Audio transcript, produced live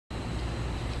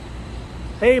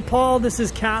Hey Paul, this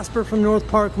is Casper from North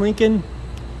Park Lincoln.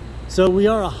 So we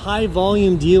are a high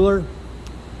volume dealer.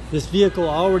 This vehicle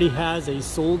already has a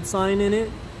sold sign in it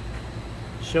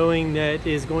showing that it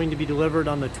is going to be delivered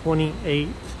on the 28th.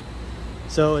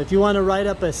 So if you want to write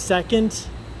up a second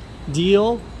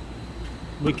deal,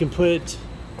 we can put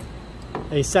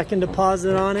a second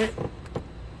deposit on it.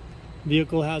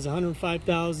 Vehicle has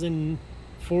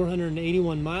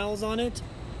 105,481 miles on it.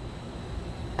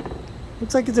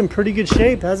 Looks like it's in pretty good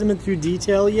shape. Hasn't been through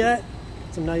detail yet.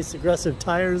 Some nice aggressive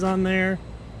tires on there.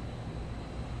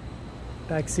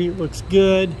 Back seat looks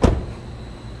good.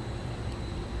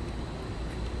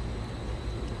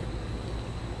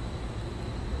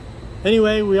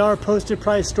 Anyway, we are a posted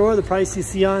price store. The price you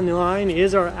see on the line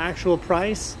is our actual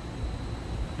price.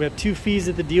 We have two fees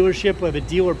at the dealership. We have a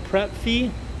dealer prep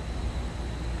fee.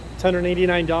 It's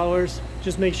 $189.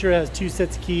 Just make sure it has 2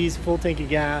 sets of keys, full tank of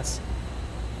gas,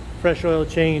 fresh oil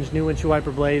change, new windshield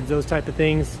wiper blades, those type of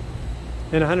things.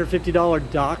 And a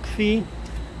 $150 dock fee.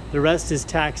 The rest is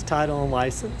tax, title, and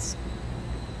license.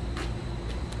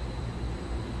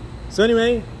 So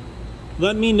anyway,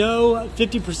 let me know.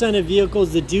 50% of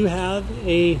vehicles that do have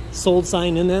a sold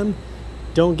sign in them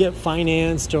don't get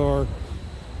financed, or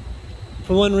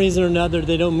for one reason or another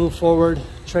they don't move forward.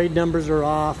 Trade numbers are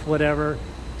off, whatever.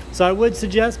 So I would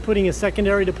suggest putting a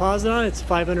secondary deposit on it. It's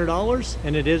 $500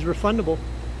 and it is refundable.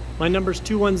 My number is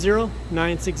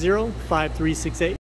 210-960-5368.